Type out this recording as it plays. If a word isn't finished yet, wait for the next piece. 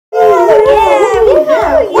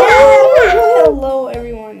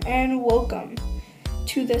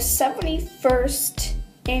to the 71st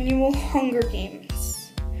Annual Hunger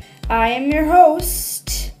Games. I am your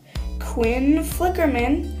host, Quinn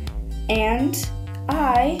Flickerman, and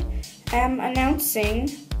I am I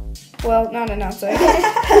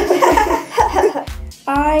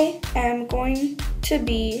am going to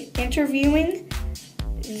be interviewing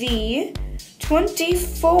the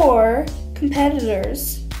 24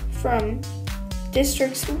 competitors from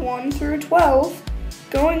Districts 1 through 12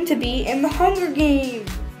 going to be in the Hunger Games.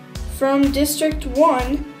 From District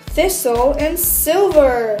 1, Thistle and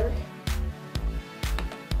Silver.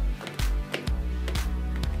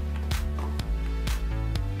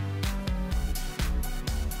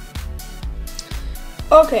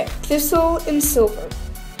 Okay, Thistle and Silver.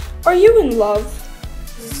 Are you in love?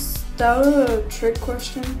 Is that a trick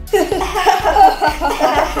question?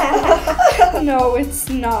 No, it's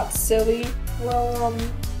not, silly. Well,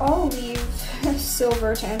 I'll leave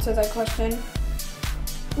Silver to answer that question.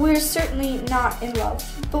 We're certainly not in love,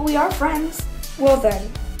 but we are friends. Well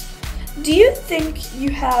then, do you think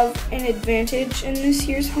you have an advantage in this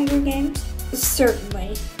year's Hunger Games?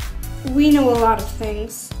 Certainly. We know a lot of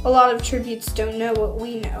things. A lot of tributes don't know what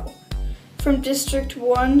we know. From District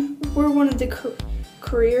 1, we're one of the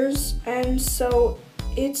careers, and so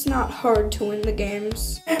it's not hard to win the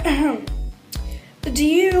games. Do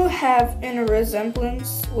you have any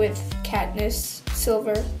resemblance with Katniss,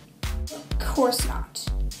 Silver? Of course not.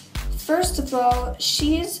 First of all,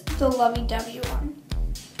 she's the lovey-dovey one.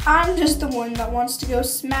 I'm just the one that wants to go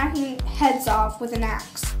smacking heads off with an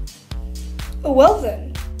axe. Well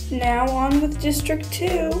then, now on with District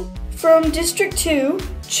 2. From District 2,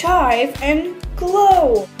 Chive and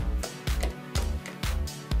Glow.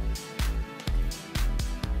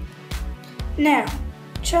 Now,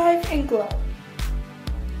 Chive and Glow,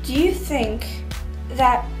 do you think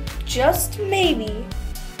that just maybe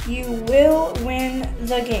you will win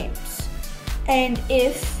the games? And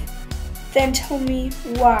if, then tell me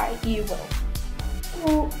why you will.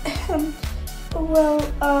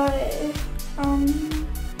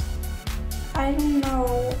 I don't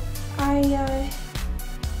know. I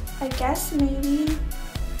guess maybe.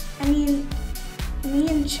 I mean, me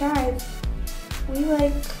and Chive, we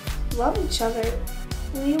love each other.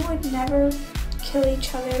 We would never kill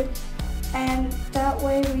each other, and that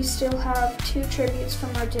way we still have 2 tributes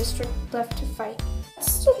from our district left to fight.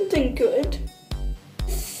 That's something good.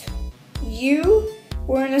 If you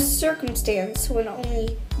were in a circumstance when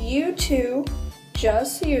only you two,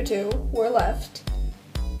 just you two, were left,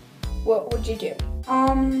 what would you do?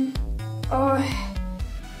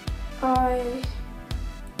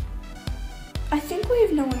 I think we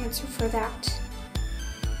have no answer for that.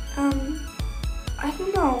 I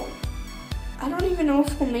don't know. I don't even know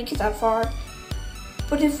if we'll make it that far.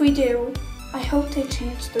 But if we do, I hope they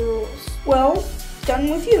change the rules. Well,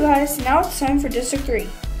 done with you guys. Now it's time for District 3.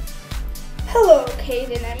 Hello, Kate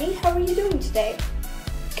and Emmy. How are you doing today?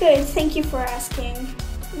 Good, thank you for asking.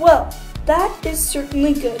 Well, that is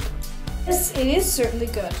certainly good. Yes, it is certainly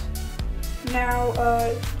good. Now,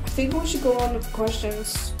 I think we should go on with the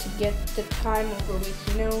questions to get the time over with,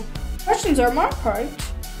 you know. Questions are my part.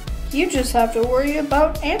 You just have to worry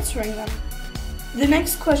about answering them. The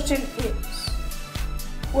next question is,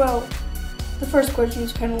 well, the first question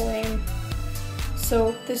is kind of lame,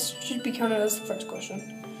 so this should be counted as the first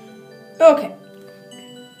question. Okay.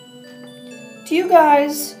 Do you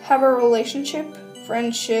guys have a relationship,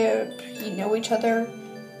 friendship, you know each other,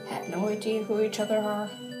 have no idea who each other are?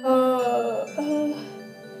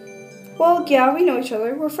 Well, yeah, we know each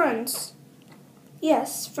other. We're friends.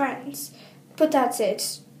 Yes, friends. But that's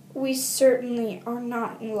it. We certainly are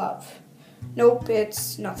not in love. Nope,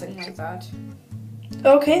 it's nothing like that.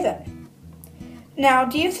 Okay then. Now,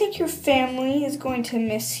 do you think your family is going to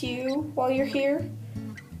miss you while you're here?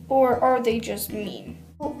 Or are they just mean?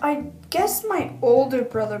 Well, I guess my older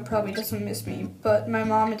brother probably doesn't miss me, but my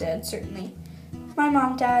mom and dad certainly. My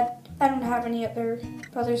mom, dad, I don't have any other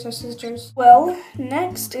brothers or sisters. Well,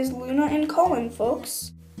 next is Luna and Colin,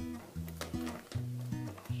 folks.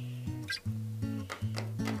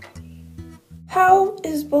 How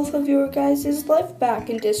is both of your guys' life back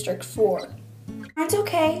in District 4? Mine's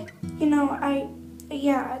okay. You know,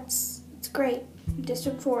 it's great.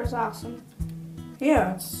 District 4 is awesome.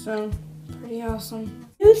 Yeah, it's pretty awesome.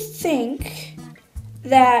 Do you think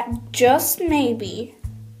that just maybe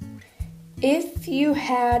if you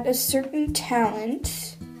had a certain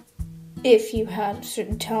talent, with your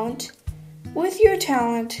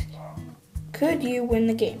talent, could you win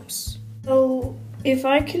the games? So, if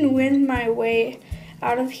I can win my way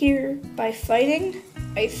out of here by fighting,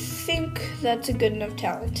 I think that's a good enough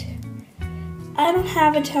talent. I don't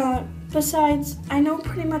have a talent Besides, I know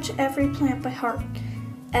pretty much every plant by heart.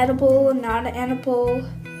 Edible, not edible,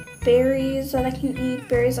 berries that I can eat,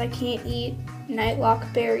 berries I can't eat,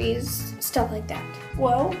 nightlock berries, stuff like that.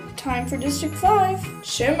 Well, time for District 5.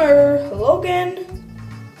 Shimmer, Logan.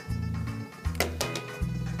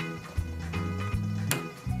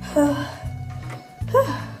 Oh,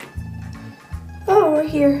 we're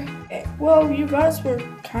here. Okay. Well, you guys were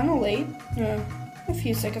kind of late. A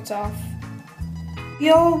few seconds off.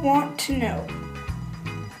 Y'all want to know,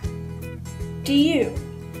 do you,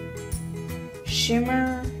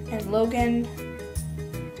 Shimmer and Logan,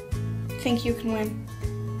 think you can win?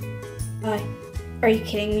 Are you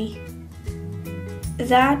kidding me?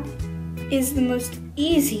 That is the most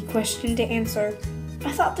easy question to answer.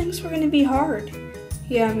 I thought things were going to be hard.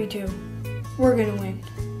 Yeah, me too. We're going to win.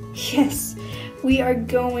 Yes, we are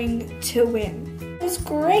going to win. That's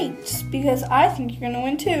great, because I think you're going to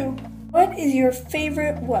win too. What is your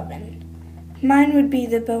favorite weapon? Mine would be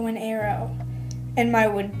the bow and arrow, and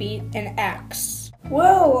mine would be an axe.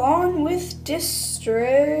 Well, on with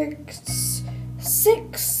District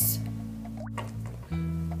 6.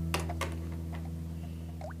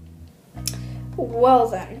 Well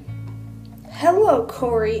then, hello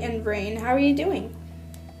Corey and Rain, how are you doing?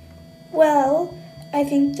 Well, I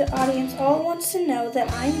think the audience all wants to know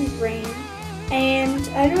that I'm Rain, and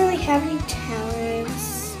I don't really have any talents,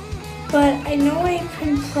 but I know I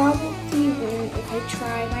can probably win if I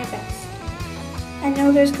try my best. I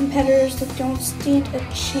know there's competitors that don't stand a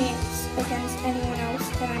chance against anyone else,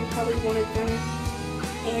 and I'm probably one of them,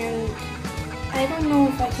 and I don't know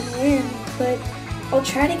if I can win, but I'll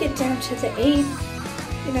try to get down to the 8,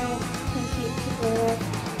 you know, when 8 people are left.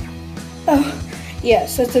 Oh,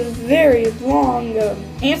 yes, that's a very long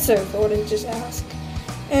answer for what I just asked.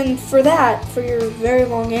 And for that, for your very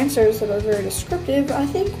long answers that are very descriptive, I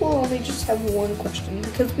think we'll only just have one question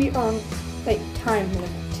because we are on, time limit.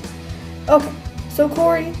 Okay, so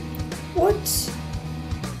Corey, what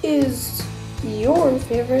is your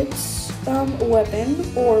favorite weapon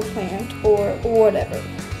or plant or whatever?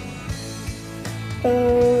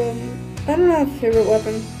 I don't have a favorite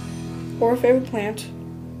weapon, or a favorite plant,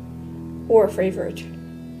 or a favorite.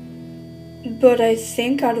 But I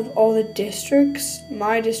think out of all the districts,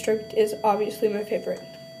 my district is obviously my favorite.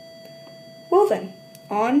 Well then,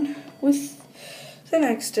 on with the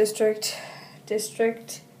next district,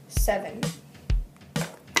 District 7.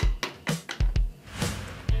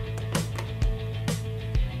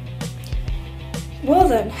 Well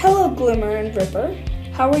then, hello Glimmer and Ripper.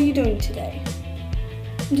 How are you doing today?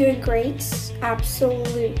 I'm doing great,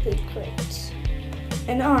 absolutely great.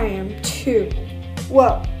 And I am too.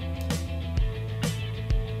 Well,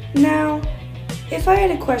 now, if I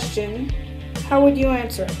had a question, how would you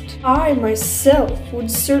answer it? I myself would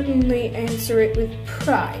certainly answer it with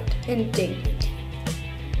pride and dignity.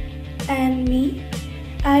 And me,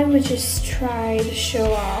 I would just try to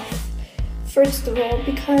show off, first of all,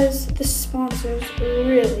 because the sponsors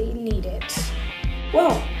really need it.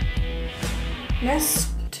 Well, next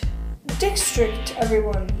district,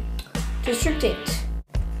 everyone. District 8.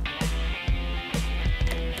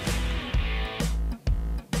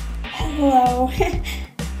 Hello.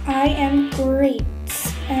 I am great.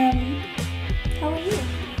 How are you?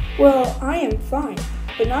 Well, I am fine,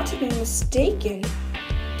 but not to be mistaken.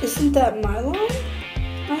 Isn't that my line?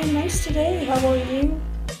 I am nice today. How are you?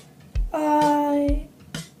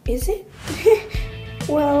 Is it?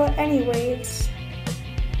 Well, anyways.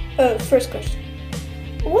 First question.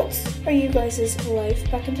 What are you guys'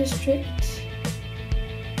 life back in District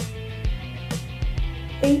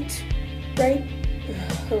 8, right?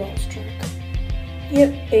 I lost track.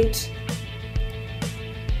 Yep, 8.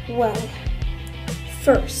 Well,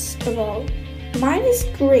 first of all, mine is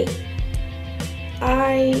great.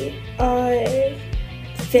 I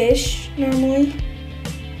fish normally,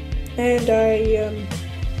 and I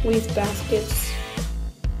weave baskets.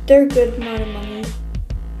 They're a good amount of money.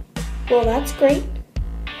 Well, that's great.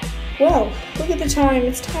 Well, look at the time.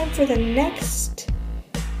 It's time for the next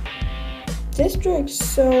district.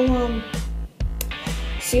 So,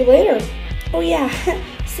 see you later. Oh yeah,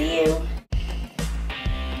 see you.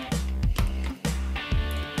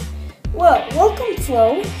 Well, welcome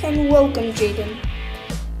Flo, and welcome Jaden.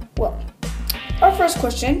 Well, our first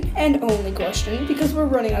question, and only question, because we're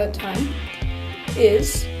running out of time,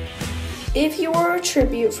 is, if you were a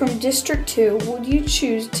tribute from District 2, would you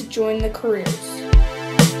choose to join the careers?